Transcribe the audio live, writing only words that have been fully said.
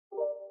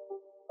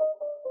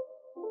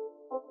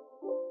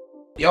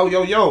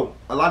Yo.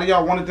 A lot of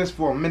y'all wanted this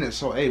for a minute,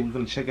 so hey, we're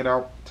gonna check it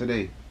out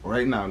today,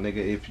 right now, nigga.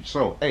 If you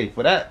so, hey,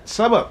 for that,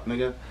 sub up,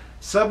 nigga.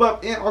 Sub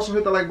up and also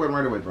hit the like button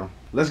right away, bro.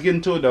 Let's get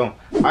into it though.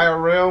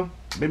 IRL,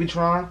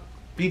 BabyTron,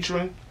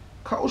 featuring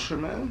Kosher,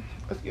 man.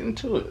 Let's get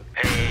into it.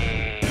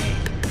 Hey,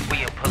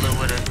 we a pull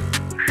up with it,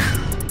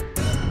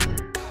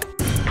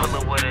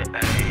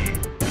 hey.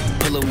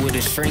 Pull up with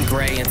a shrink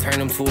ray and turn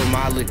them to a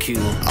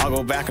molecule. I'll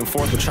go back and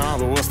forth with Tron,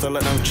 but we'll still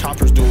let them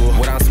choppers do it.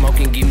 What I'm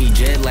smoking give me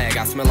jet lag,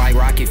 I smell like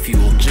rocket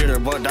fuel.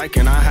 Jitter butt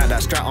dyking, I had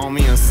that strap on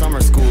me in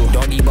summer school.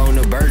 Doggy bone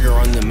the burger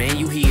on the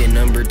menu, he a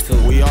number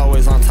 2. We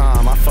always on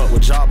time, I fuck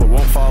with job but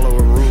won't follow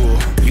a rule.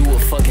 You a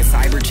fucking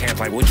cyber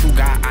champ, like what you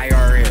got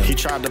IRL? He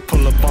tried to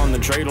pull up on the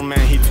dreidel,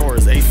 man, he tore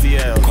his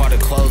ACL. Caught a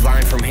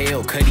clothesline from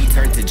hell, Cuddy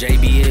turned to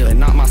JBL. They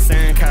knocked my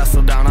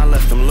sandcastle down, I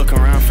left them looking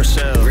around for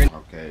shells.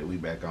 Okay, we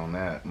back on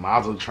that.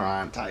 Mazel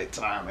trying tight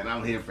time, and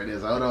I'm here for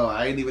this. Hold on,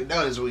 I ain't even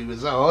noticed we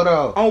was on. Hold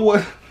on. On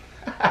what?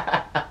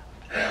 I'm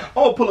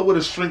gonna pull up with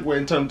a shrink ray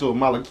and turn into a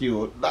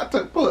molecule. Not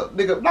to pull up,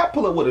 nigga. Not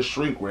pull up with a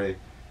shrink ray.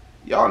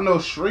 Y'all know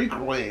shrink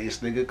rays,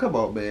 nigga. Come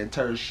on, man.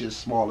 Turn shit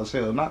small as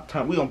hell. Not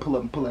turn. We gonna pull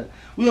up and pull up.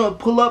 We gonna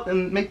pull up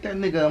and make that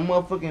nigga a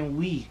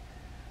motherfucking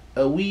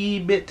a wee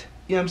bit.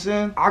 You know what I'm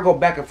saying? I go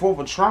back and forth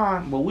with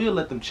Tron, but we'll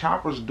let them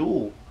choppers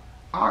duel.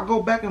 I'll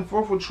go back and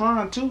forth with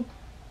Tron too.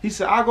 He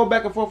said, I'll go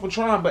back and forth with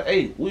Tron, but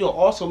hey, we'll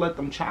also let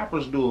them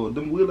choppers do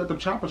it. We'll let them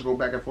choppers go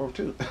back and forth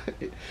too,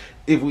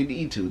 if we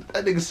need to.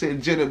 That nigga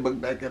said Jitterbug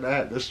back and I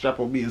had to strap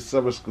on me in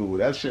summer school.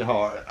 That shit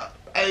hard.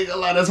 I ain't gonna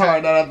lie, that's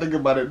hard now that I think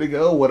about it. Nigga,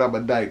 oh, what I'm a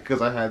dyke,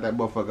 because I had that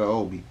motherfucker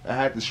on me. I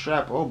had to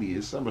strap on me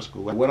in summer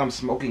school. When I'm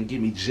smoking,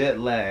 give me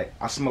jet lag.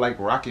 I smell like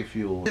rocket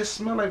fuel. It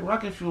smell like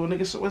rocket fuel,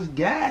 nigga, so it's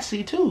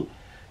gassy too.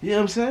 You know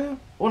what I'm saying?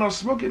 When I'm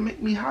smoking,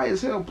 make me high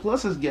as hell.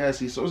 Plus it's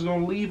gassy, so it's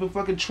gonna leave a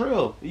fucking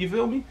trail. You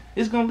feel me?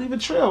 It's gonna leave a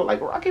trail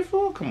like rocket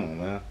fuel. Come on,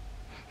 man.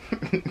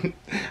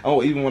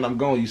 Oh, even when I'm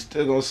gone, you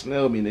still gonna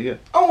smell me, nigga.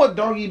 I want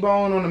doggy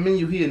bone on the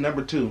menu here,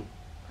 number 2.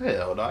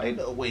 Hell no, ain't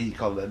no way he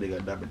called that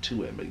nigga number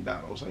 2 at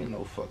McDonald's. Ain't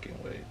no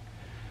fucking way.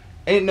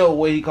 Ain't no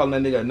way he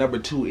calling that nigga number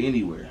 2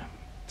 anywhere.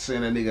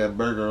 Saying that nigga a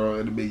burger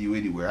on the menu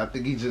anywhere. I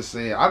think he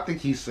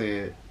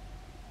said.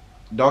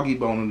 Doggy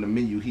bone on the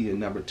menu here,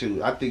 number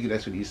 2. I think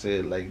that's what he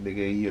said. Like,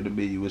 nigga, here the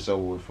menu is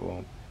over for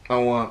him.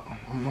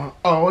 I'm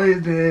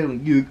always there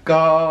when you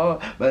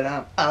call, but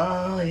I'm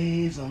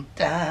always on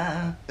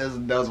time. That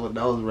was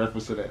a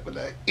reference to that. But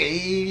I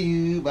gave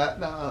you my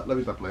dog. Let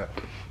me stop playing.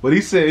 But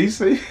he said, he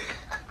said,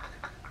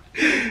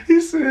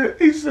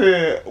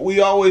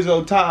 we always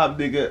on time,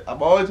 nigga.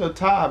 I'm always on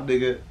time,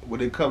 nigga. When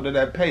it come to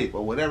that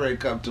paper, whatever it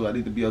come to, I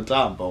need to be on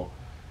time, bro.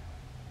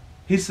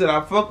 He said, I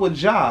fuck with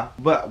Ja,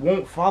 but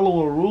won't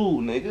follow a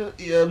rule, nigga.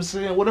 You know what I'm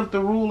saying? What if the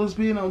rule is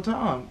being on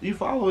time? You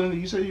following it,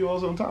 you say you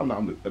always on time. No,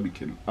 I'm be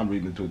kidding. I'm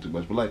reading into it too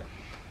much. But like,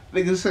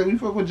 nigga said, we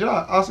fuck with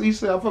Ja. He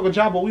said, I fuck with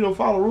Ja, but we don't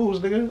follow rules,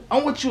 nigga.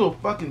 I want you a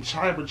fucking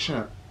cyber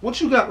champ. What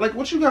you got? Like,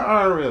 what you got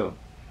IRL?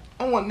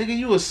 I want, nigga,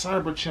 you a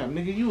cyber champ.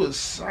 Nigga, you a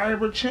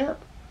cyber champ?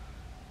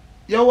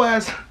 Yo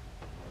ass.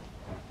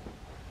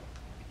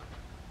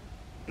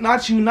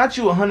 Not you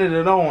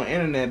 100 on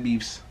internet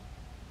beefs.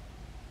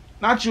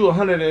 Not you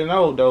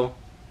 100-0 though.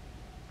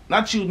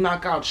 Not you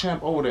knockout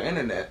champ over the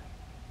internet.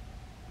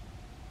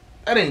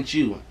 That ain't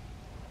you.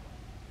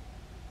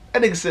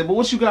 That nigga said, but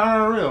what you got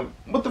IRL?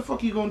 What the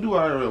fuck you gonna do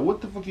IRL?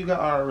 What the fuck you got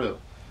IRL?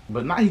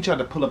 But now he tried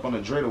to pull up on the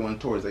dreidel and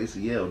towards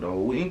ACL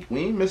though. We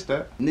ain't missed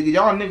that. Nigga,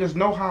 y'all niggas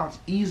know how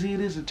easy it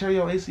is to tear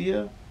your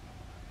ACL?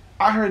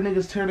 I heard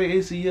niggas tear their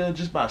ACL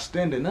just by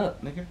standing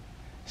up, nigga.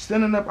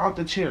 Standing up out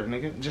the chair,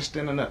 nigga. Just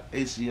standing up.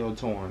 ACL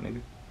torn,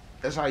 nigga.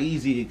 That's how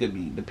easy it could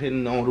be,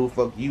 depending on who the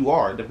fuck you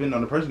are, depending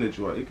on the person that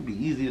you are. It could be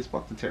easy as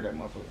fuck to tear that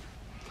motherfucker.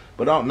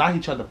 But now he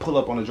tried to pull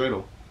up on the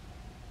dreidel.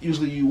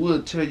 Usually you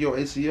would tear your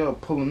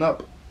ACL pulling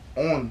up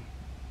on it.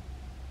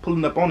 You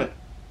know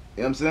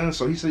what I'm saying?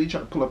 So he said he tried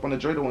to pull up on the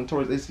dreidel and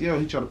tore his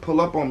ACL. He tried to pull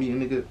up on me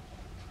and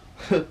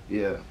nigga.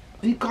 Yeah.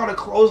 He caught a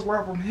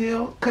clothesline from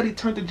hell. Cuddy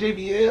turned to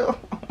JBL.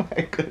 Oh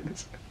my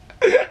goodness.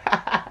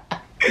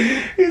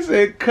 He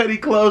said Cuddy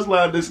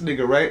clothesline this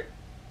nigga, right?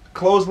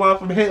 Clothesline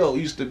from hell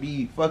used to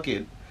be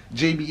fucking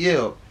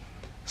JBL.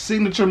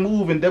 Signature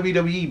move in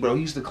WWE, bro.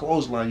 He used to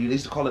clothesline you. They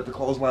used to call it the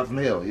clothesline from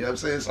hell. You know what I'm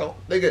saying? So,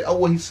 nigga, oh,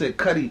 what he said,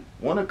 Cuddy.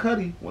 One of the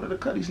Cuddies,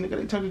 nigga.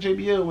 They turned to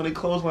JBL when they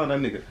clothesline that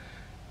nigga.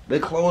 They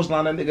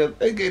clothesline that nigga.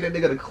 They gave that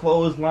nigga the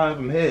clothesline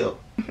from hell.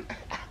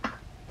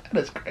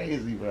 That is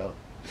crazy, bro.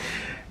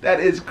 That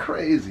is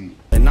crazy.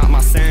 They knocked my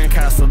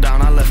sandcastle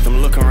down, I left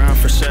them looking around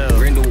for shells.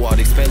 Grindelwald,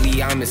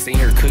 Expelliarmus in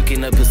here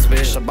cooking up a spell.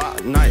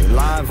 Shabbat night,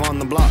 live on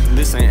the block,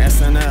 this ain't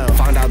SNL.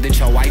 Found out that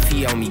your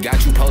wifey on me,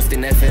 got you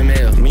posting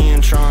FML. Me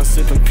and Tron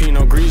sipping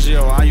Pinot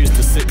Grigio, I used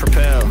to sit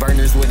propel.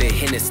 Burners with a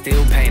hint of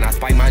steel paint, I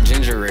spike my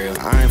ginger ale.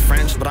 I ain't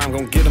French, but I'm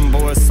gon' get them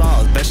boys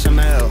sauce,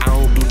 bechamel. I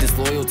don't do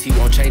disloyalty,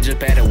 won't change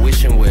up at a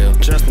wishing well.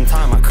 Just in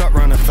time, my cup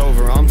runneth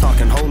over, I'm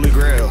talking holy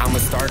grail. I'm a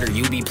starter,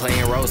 you be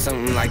playing role,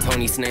 something like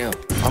Tony Snell.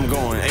 I'm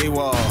going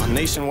AWOL,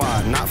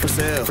 nationwide, not for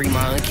sale. Free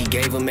my unkie,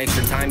 gave him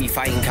extra time, he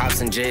fighting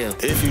cops in jail.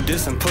 If you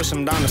diss and push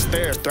him down the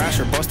stairs,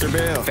 Thrasher, Buster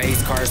Bell.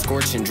 Face car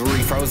scorching,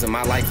 jewelry frozen,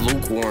 my life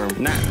lukewarm.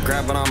 Nat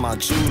grabbing on my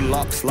Jew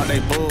locks like they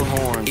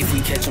bullhorns. If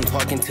we catch him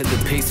talking to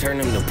the pigs, turn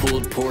him to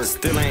pulled pork.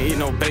 Still ain't eat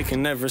no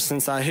bacon ever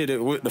since I hit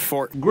it with the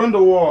fork.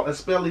 Grindelwald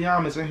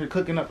Expelliarmus in here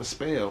cooking up a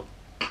spell.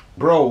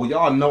 Bro,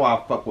 y'all know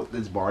I fuck with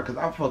this bar, because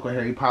I fuck with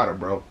Harry Potter,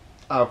 bro.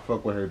 I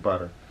fuck with Harry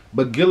Potter.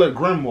 But Gellert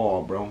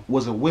Grindelwald, bro,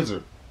 was a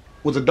wizard.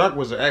 Was a dark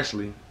wizard,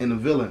 actually, and a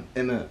villain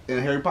in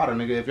Harry Potter,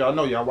 nigga. If y'all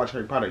know, y'all watch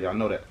Harry Potter, y'all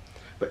know that.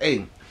 But,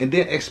 hey, and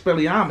then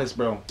Expelliarmus,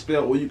 bro,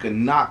 spell where you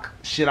can knock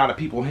shit out of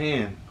people's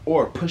hand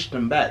or push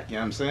them back, you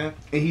know what I'm saying?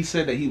 And he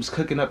said that he was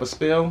cooking up a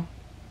spell.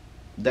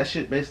 That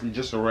shit basically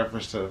just a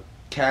reference to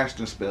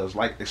casting spells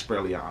like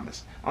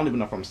Expelliarmus. I don't even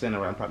know if I'm saying it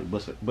right. I'm probably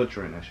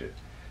butchering that shit.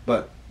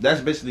 But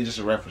that's basically just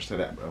a reference to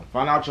that, bro.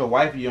 Find out your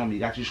wifey on me,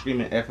 got you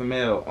screaming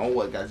FML. On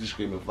what got you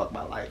screaming fuck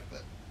my life?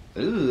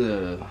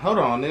 Ugh. Hold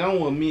on, nigga. I don't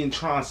want me and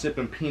Tron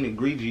sipping Pinot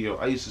Grigio.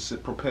 I used to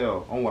sip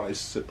Propel. I want to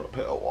sip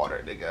Propel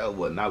water, nigga.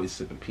 Well, now we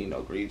sipping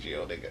Pinot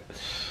Grigio, nigga.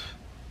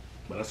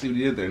 But I see what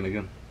he did there,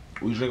 nigga.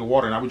 We drinking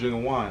water, now we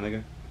drinking wine,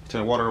 nigga.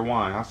 Turn water to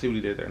wine. I see what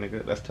he did there,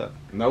 nigga. That's tough.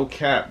 No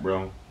cap,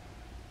 bro.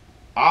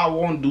 I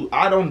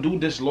don't do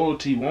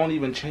disloyalty. Won't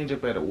even change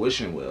up at a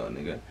wishing well,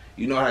 nigga.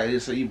 You know how they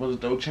say you supposed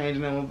to throw change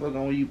in that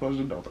motherfucker when you supposed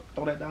to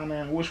throw that down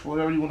there and wish for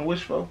whatever you want to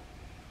wish for?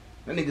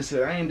 That nigga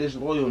said, I ain't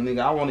disloyal,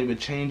 nigga. I won't even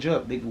change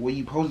up, nigga. Where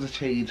you supposed to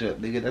change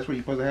up, nigga? That's where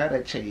you supposed to have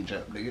that change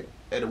up, nigga.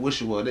 At a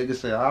wishing well. Nigga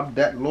said, I'm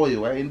that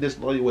loyal. I ain't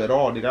disloyal at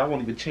all, nigga. I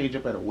won't even change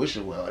up at a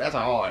wishing well. That's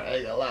hard. I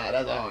ain't gonna lie.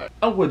 That's hard.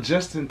 Oh, well,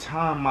 just in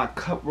time, my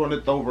cup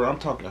runneth over. I'm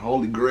talking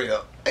holy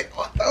grail. Hey,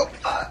 what the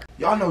fuck?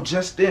 Y'all know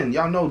Justin.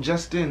 Y'all know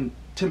Justin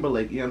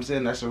Timberlake, you know what I'm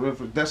saying?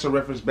 That's a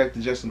reference back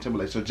to Justin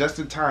Timberlake. So just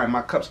in time,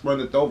 my cup's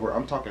runneth over.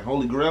 I'm talking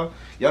holy grail.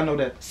 Y'all know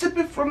that.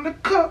 Sipping from the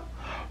cup,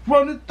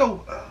 runneth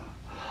over.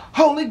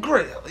 Holy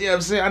grail. You know what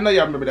I'm saying? I know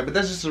y'all remember that, but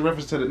that's just a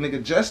reference to the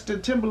nigga.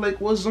 Justin Timberlake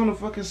was on a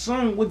fucking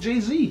song with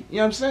Jay-Z. You know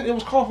what I'm saying? It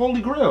was called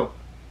Holy Grail.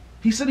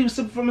 He said he was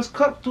sipping from his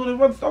cup till it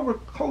runneth over.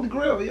 Holy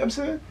grail. You know what I'm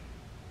saying?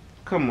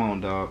 Come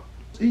on, dog.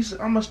 He said,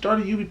 I'm a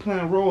starter. You be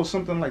playing roles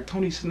something like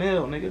Tony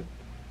Snell, nigga.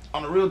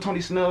 On the real,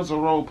 Tony Snell's a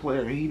role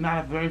player. He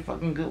not a very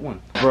fucking good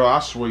one. Bro, I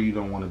swear you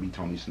don't want to be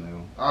Tony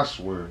Snell. I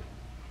swear.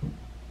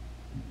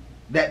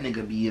 That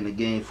nigga be in the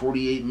game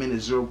 48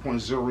 minutes,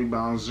 0.0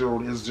 rebounds,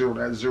 0 this, 0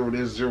 that, 0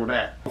 this, 0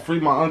 that.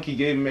 Free my unkie,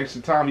 gave him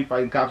extra time. He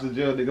fighting cops in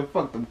jail, nigga.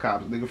 Fuck them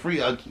cops, nigga. Free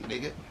unkie,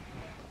 nigga.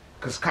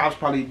 Cause cops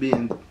probably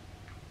been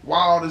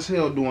wild as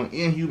hell doing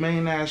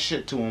inhumane ass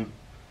shit to him.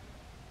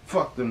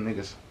 Fuck them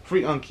niggas.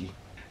 Free unkie.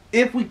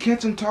 If we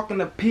catch him talking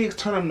to pigs,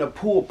 turn him to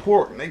pulled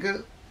pork,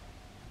 nigga.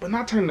 But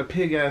not turning the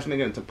pig ass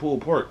nigga into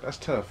pulled pork. That's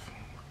tough.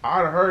 I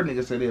heard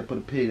niggas say they'd put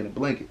a pig in a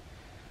blanket.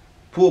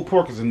 Pulled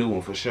pork is a new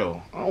one for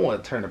sure. I don't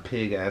want to turn a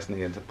pig ass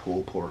nigga into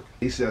pulled pork.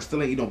 He said, I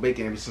still ain't eat no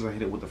bacon ever since I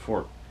hit it with the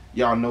fork.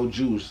 Y'all know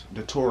Jews,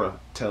 the Torah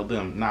tell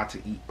them not to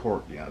eat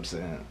pork. You know what I'm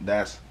saying?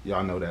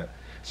 Y'all know that.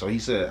 So he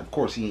said, of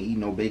course he ain't eat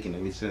no bacon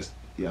ever since,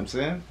 you know what I'm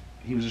saying?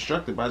 He was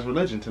instructed by his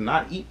religion to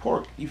not eat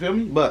pork. You feel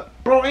me? But,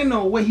 bro, ain't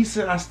no way. He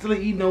said, I still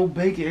ain't eat no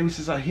bacon ever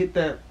since I hit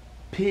that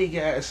pig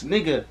ass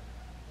nigga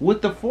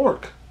with the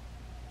fork.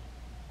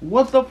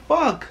 What the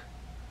fuck?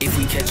 If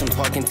we catch him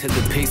talking to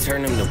the pigs,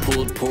 turn him to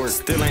pulled pork.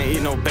 Still ain't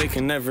eat no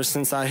bacon ever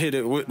since I hit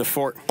it with the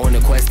fork. On the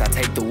quest, I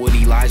take the wood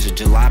Elijah,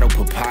 gelato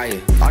papaya.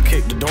 I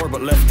kicked the door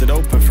but left it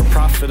open for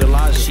Prophet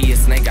Elijah. She a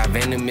snake, got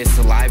venomous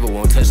saliva,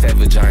 won't touch that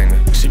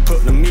vagina. She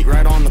put the meat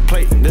right on the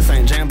plate, this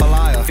ain't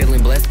jambalaya.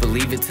 Feeling blessed,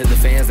 believe it to the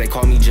fans, they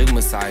call me Jug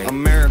Messiah.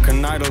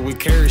 American Idol, we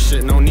carry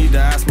shit, no need to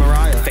ask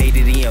Mariah.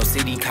 Faded in your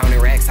city,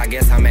 counting racks, I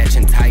guess I'm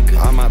matching Tyga.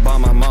 I might buy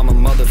my mama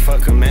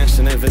motherfucking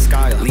mansion in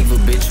Vizcaya. Leave a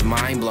bitch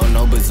mind blown,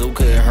 no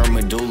bazooka in her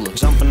medulla.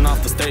 Jumping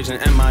off the stage in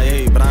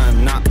MIA, but I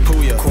am not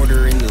Puya.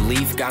 Quarter in the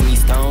leaf, got me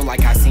stoned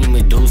like I seen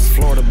Medusa.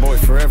 Florida boy,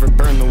 forever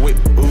burn the whip,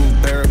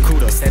 ooh,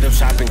 Barracuda. Set up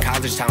shop in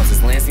college towns,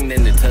 it's Lansing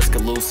then to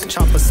Tuscaloosa.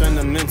 Chopper send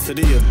him into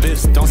the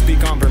abyss, don't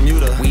speak on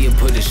Bermuda. We had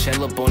put a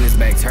shell up on his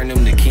back, turn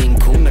him to King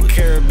Cool. In the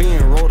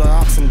Caribbean, Rhoda,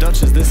 Ox and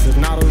Dutchess, this is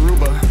not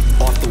Aruba.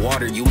 Off the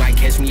water, you might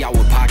catch me out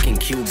with Pac and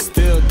Cuba.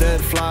 Still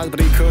dead flies, but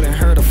he couldn't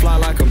hurt a fly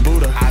like a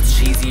Buddha. Ops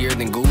cheesier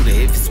than Gouda,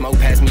 if it smoke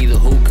past me the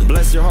hookah.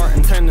 Bless your heart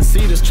in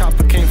Tennessee, this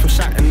chopper came from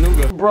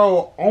Chattanooga.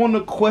 Bro, on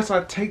the quest,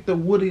 I take the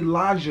wood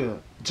Elijah.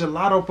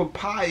 Gelato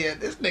papaya.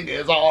 This nigga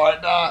is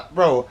hard, dog.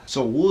 Bro,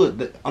 so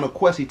wood, on a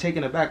quest, he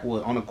taking it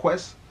backwood. On a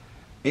quest,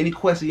 any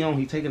quest he on,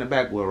 he taking it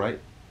backwood, right?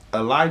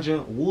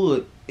 Elijah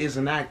Wood is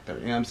an actor.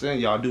 You know what I'm saying?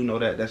 Y'all do know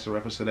that. That's a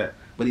reference to that.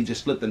 But he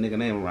just flipped the nigga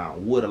name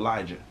around. Wood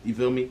Elijah. You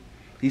feel me?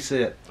 He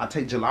said, I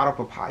take gelato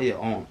papaya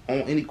on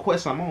any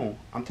quest I'm on.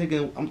 I'm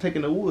taking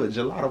the wood,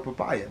 gelato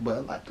papaya.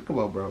 But like, come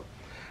on, bro.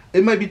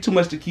 It might be too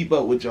much to keep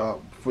up with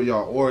y'all for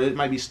y'all, or it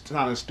might be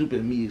kind of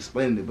stupid me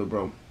explaining it, but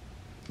bro,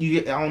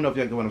 I don't know if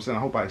y'all get what I'm saying.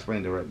 I hope I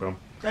explained it right, bro.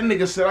 That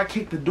nigga said I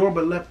kicked the door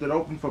but left it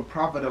open for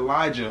Prophet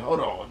Elijah.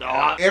 Hold on,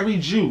 dog. Every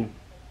Jew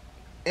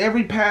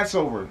Every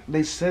Passover,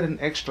 they set an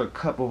extra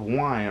cup of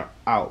wine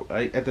out,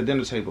 right, at the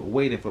dinner table,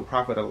 waiting for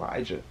Prophet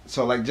Elijah.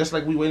 So, like, just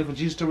like we waiting for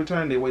Jesus to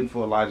return, they waiting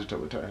for Elijah to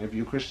return. If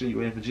you're a Christian, you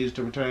waiting for Jesus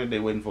to return, they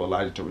waiting for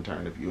Elijah to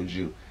return. If you're a Jew,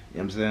 you know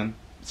what I'm saying?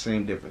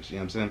 Same difference, you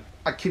know what I'm saying?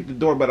 I kicked the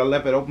door, but I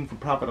left it open for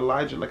Prophet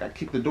Elijah. Like, I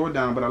kicked the door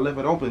down, but I left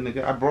it open,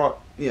 nigga. I brought,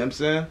 you know what I'm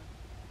saying?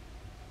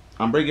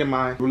 I'm bringing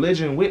my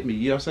religion with me,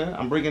 you know what I'm saying?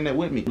 I'm bringing that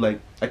with me.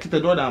 Like, I kicked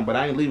the door down, but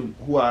I ain't leaving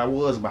who I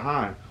was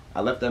behind. I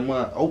left that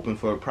mud open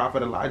for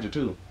Prophet Elijah,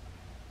 too.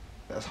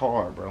 That's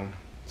hard, bro.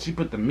 She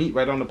put the meat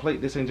right on the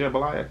plate. This ain't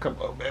jambalaya. Come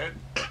on, man.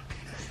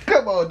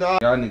 Come on,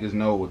 dog. Y'all niggas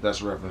know what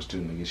that's reference to,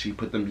 nigga. She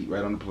put the meat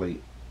right on the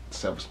plate.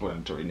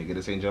 Self-explanatory, nigga.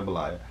 This ain't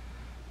jambalaya.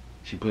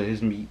 She put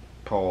his meat,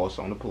 pause,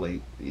 on the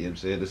plate. You know what I'm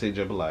saying? This ain't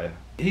jambalaya.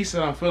 He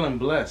said, I'm feeling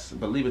blessed,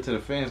 but leave it to the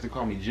fans to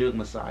call me Jug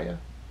Messiah.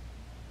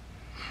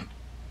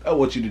 I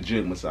want you to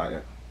Jug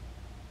Messiah.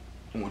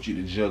 I want you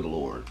to Jug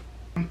Lord.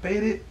 I'm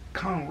faded.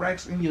 Come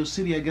racks in your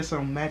city, I guess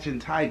I'm matching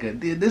Tiger.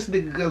 Did this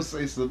nigga go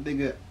say some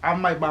nigga? I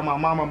might buy my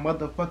mama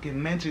motherfucking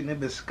mansion in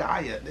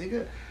Vizcaya,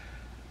 nigga.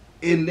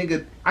 And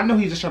nigga, I know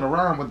he's just trying to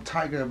rhyme with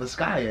Tiger and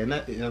Vizcaya, and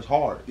that's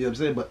hard, you know what I'm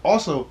saying? But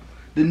also,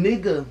 the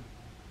nigga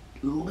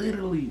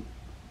literally,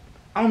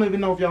 I don't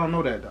even know if y'all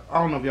know that. I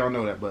don't know if y'all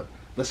know that, but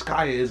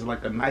Vizcaya is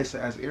like a nice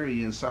ass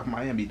area in South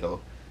Miami though,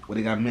 where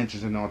they got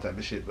mansions and all type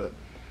of shit. But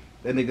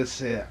that nigga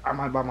said, I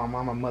might buy my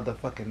mama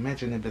motherfucking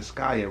mansion in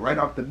Vizcaya. Right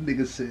off the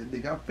nigga said,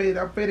 nigga,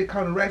 I'm faded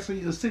counting racks in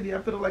your city. I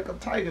feel like I'm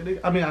Tiger,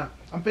 nigga. I mean,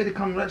 I'm faded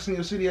counting racks in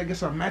your city. I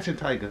guess I'm matching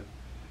Tiger.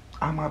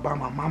 I might buy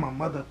my mama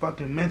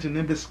motherfucking mansion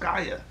in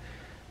Vizcaya.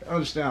 I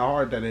understand how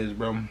hard that is,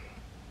 bro.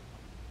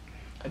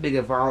 I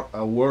nigga found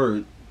a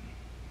word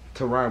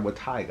to rhyme with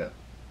Tiger.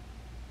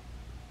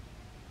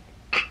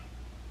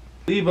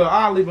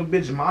 I'll leave a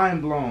bitch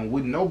mind blown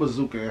with no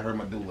bazooka in her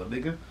medulla,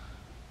 nigga.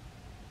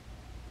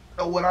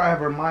 Would I have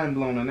her mind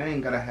blown and I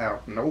ain't gotta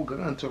have no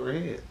gun to her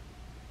head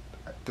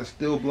to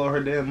still blow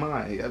her damn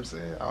mind, you know what I'm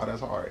saying? Oh, that's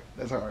hard.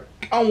 That's hard.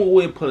 I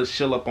would put a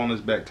shell up on his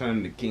back, turn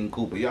him to King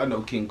Koopa. Y'all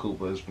know King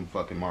Koopa is from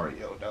fucking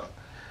Mario, dog.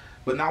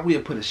 But now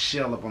we'll put a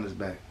shell up on his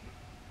back,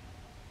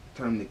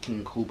 turn him to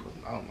King Koopa.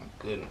 Oh my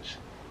goodness.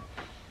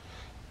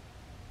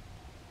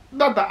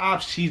 Not the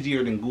ops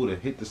cheesier than Gouda.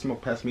 Hit the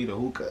smoke, pass me the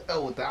hookah.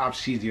 Oh, with the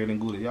ops cheesier than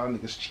Gouda. Y'all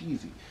niggas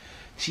cheesy.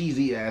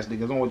 Cheesy ass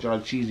niggas. I don't want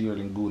y'all cheesier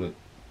than Gouda.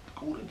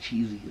 Gouda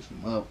cheesy as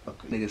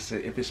motherfucker. Nigga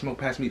said, if it smoke,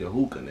 pass me the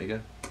hookah,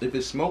 nigga. If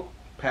it smoke,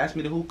 pass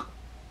me the hookah.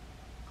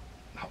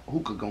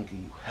 Hookah gonna give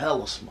you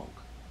hella smoke.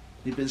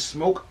 If it's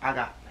smoke, I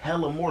got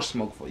hella more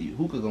smoke for you.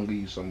 Hookah gonna give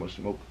you so much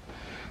smoke.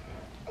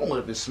 I don't know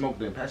if it's smoke,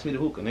 then pass me the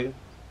hookah, nigga.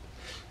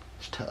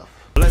 It's tough.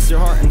 Bless your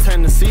heart and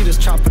Tennessee, this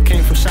chopper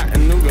came from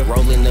Chattanooga.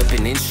 Rolling up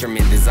an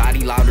instrument, the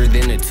Zodi louder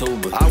than a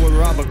tuba. I would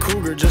rob a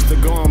cougar just to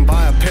go and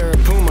buy a pair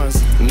of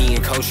Pumas. Me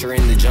and Kosher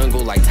in the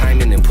jungle like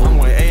Timon and I'm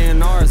Puma. with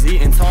A&Rs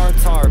eating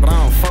tartar, but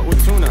I don't fuck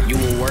with tuna. You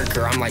a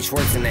worker, I'm like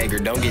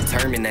Schwarzenegger, don't get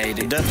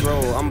terminated. Death row,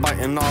 I'm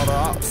biting all the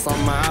ops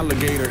on my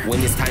alligator. When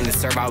it's time to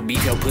serve out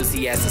beef, your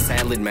pussy as a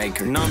salad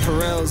maker.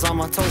 Nonpareils on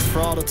my toast for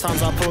all the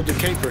times I pulled the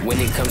caper. When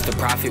it comes to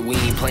profit, we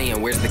ain't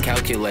playing, where's the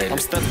calculator? I'm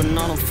stepping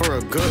on them for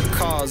a good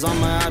cause, I'm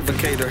an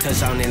advocator.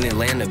 Touchdown in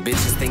Atlanta,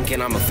 bitches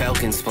thinking I'm a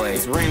Falcons player.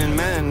 It's raining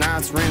men, now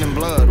it's raining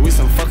blood, we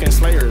some fucking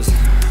slayers.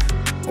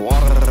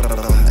 Water,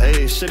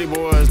 hey, shitty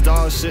boys,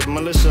 dog shit,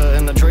 militia,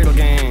 and the dreidel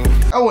gang.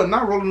 Oh, and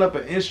not rolling up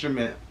an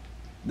instrument.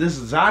 This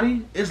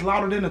Zodi is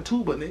louder than a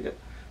tuba, nigga.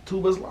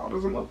 Tuba's louder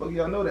than a motherfucker,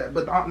 y'all know that.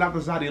 But not the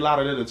Zodi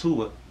louder than a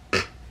tuba.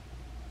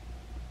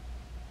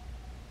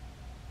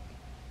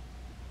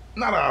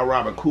 Not I'll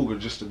rob a cougar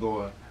just to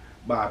go and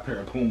buy a pair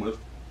of Pumas.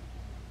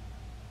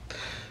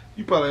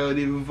 You probably don't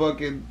even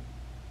fucking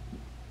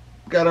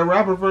got a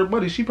rapper for her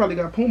buddy. She probably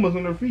got Pumas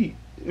on her feet.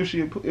 If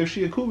she a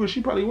cougar,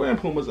 she probably wearing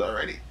Pumas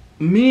already.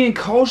 Me and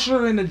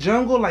Kosher in the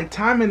jungle like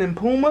Timon and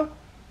Puma.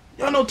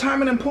 Y'all know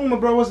Timon and Puma,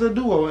 bro, was the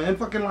duo and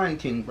fucking Lion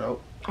King, bro.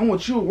 I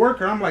want you a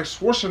worker. I'm like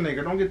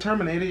Schwarzenegger. Don't get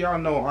terminated. Y'all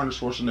know Arnold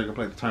Schwarzenegger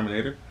played the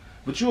Terminator.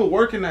 But you a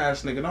working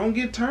ass nigga. Don't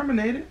get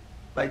terminated.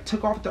 Like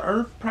took off the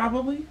earth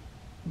probably.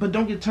 But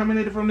don't get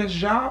terminated from this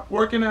job.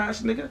 Working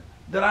ass nigga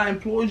that I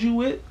employed you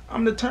with.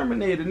 I'm the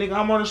Terminator, nigga.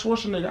 I'm Arnold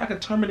Schwarzenegger. I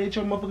could terminate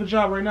your motherfucking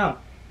job right now.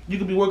 You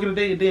could be working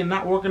today and then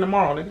not working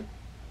tomorrow, nigga.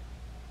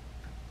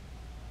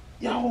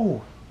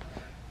 Yo.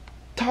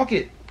 Talk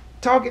it,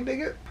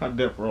 nigga. I'm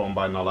deaf row. I'm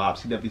biting all the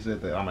ops. He definitely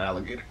said that. I'm an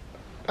alligator.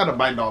 I'm not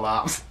biting all the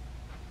ops.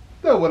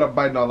 No, when I'm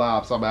biting all the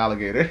ops, I'm an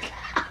alligator.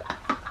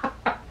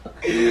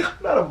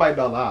 Not a biting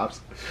all the ops.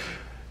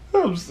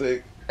 I'm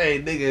sick.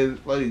 Hey, nigga,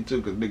 it's funny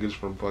too, cause niggas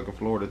from fucking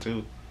Florida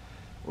too,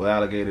 with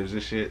alligators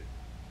and shit.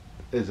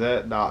 Is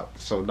that not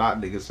so?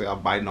 Not niggas say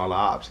I'm biting all the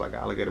ops like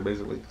alligator.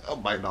 Basically,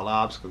 I'm biting all the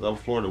ops because I'm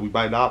Florida. We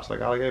bite ops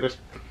like alligators.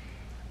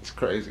 It's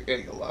crazy.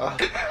 Ain't gonna lie.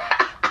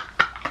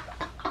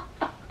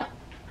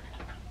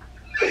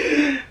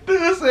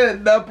 Dude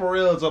said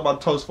nut-for-reals on my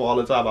toast for all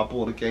the time I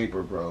pull the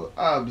caper, bro.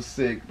 I'm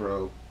sick,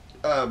 bro.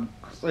 I'm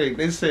sick.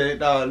 They say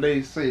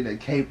that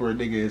caper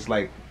nigga is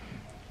like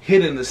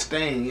hitting the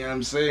stain, you know what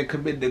I'm saying?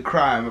 Committing a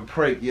crime, a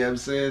prank, you know what I'm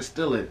saying?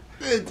 Steal it.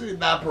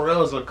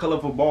 Nut-for-reals are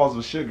colorful balls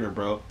of sugar,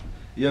 bro.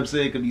 You know what I'm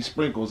saying? It could be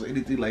sprinkles,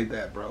 anything like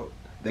that, bro.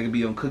 They could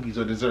be on cookies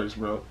or desserts,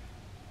 bro.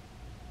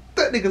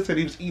 That nigga said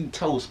he was eating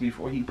toast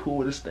before he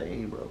pulled a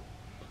stain, bro.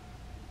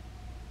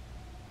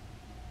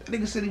 That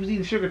nigga said he was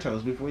eating sugar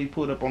toast before he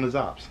pulled up on his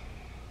ops.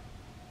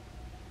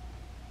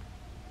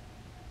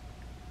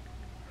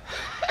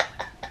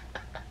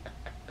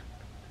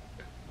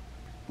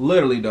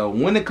 Literally though,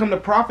 when it come to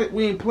profit,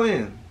 we ain't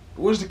playing.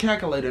 Where's the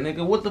calculator,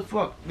 nigga? What the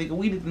fuck, nigga?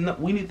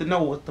 We need to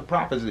know what the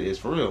profits is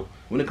for real.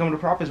 When it come to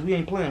profits, we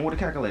ain't playing. What the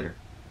calculator?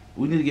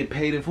 We need to get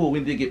paid in full. We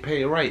need to get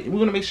paid right, and we're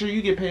gonna make sure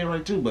you get paid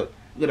right too. But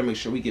we gotta make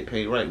sure we get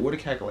paid right. Where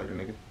the calculator,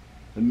 nigga?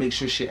 And make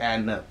sure shit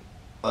adding up.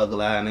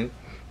 Ugly eye, nigga.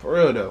 For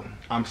real though,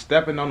 I'm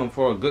stepping on them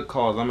for a good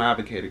cause. I'm an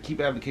advocator. Keep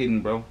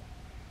advocating, bro.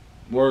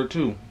 Word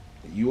too.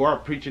 You are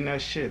preaching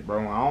that shit,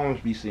 bro. I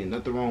don't be seeing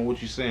nothing wrong with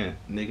what you saying,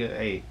 nigga.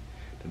 Hey,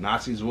 the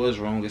Nazis was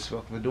wrong as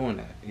fuck for doing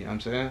that. You know what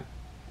I'm saying?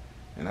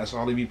 And that's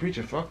all he be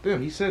preaching. Fuck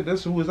them. He said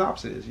that's who his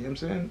ops is. You know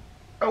what I'm saying?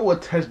 Oh, a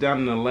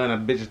touchdown in Atlanta.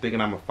 Bitches thinking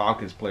I'm a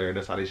Falcons player.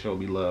 That's how they show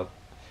me love.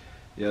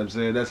 You know what I'm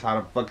saying? That's how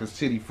the fucking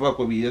city fuck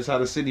with me. That's how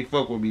the city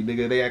fuck with me,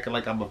 nigga. They acting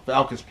like I'm a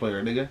Falcons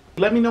player, nigga.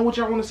 Let me know what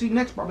y'all want to see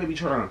next by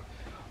BabyTron.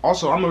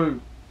 Also, I'm going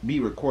to be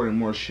recording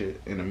more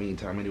shit in the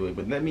meantime anyway.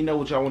 But let me know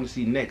what y'all want to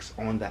see next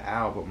on the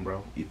album,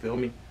 bro. You feel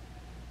me?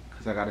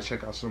 Because I got to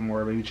check out some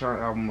more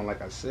BabyTron album,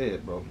 like I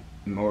said, bro.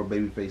 More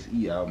Babyface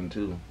E album,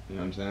 too. You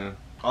know what I'm saying?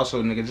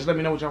 Also, nigga, just let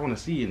me know what y'all want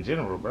to see in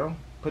general, bro.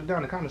 Put it down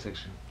in the comment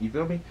section. You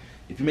feel me?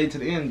 If you made it to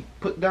the end,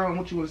 put down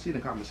what you want to see in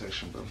the comment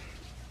section, bro.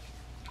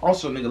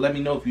 Also, nigga, let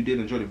me know if you did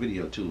enjoy the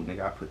video, too.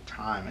 Nigga, I put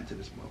time into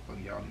this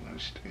motherfucker. Y'all don't even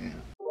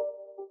understand.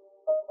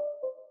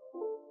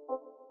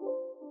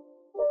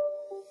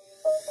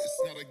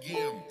 It's not a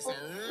game. It's a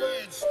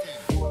rich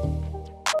thing.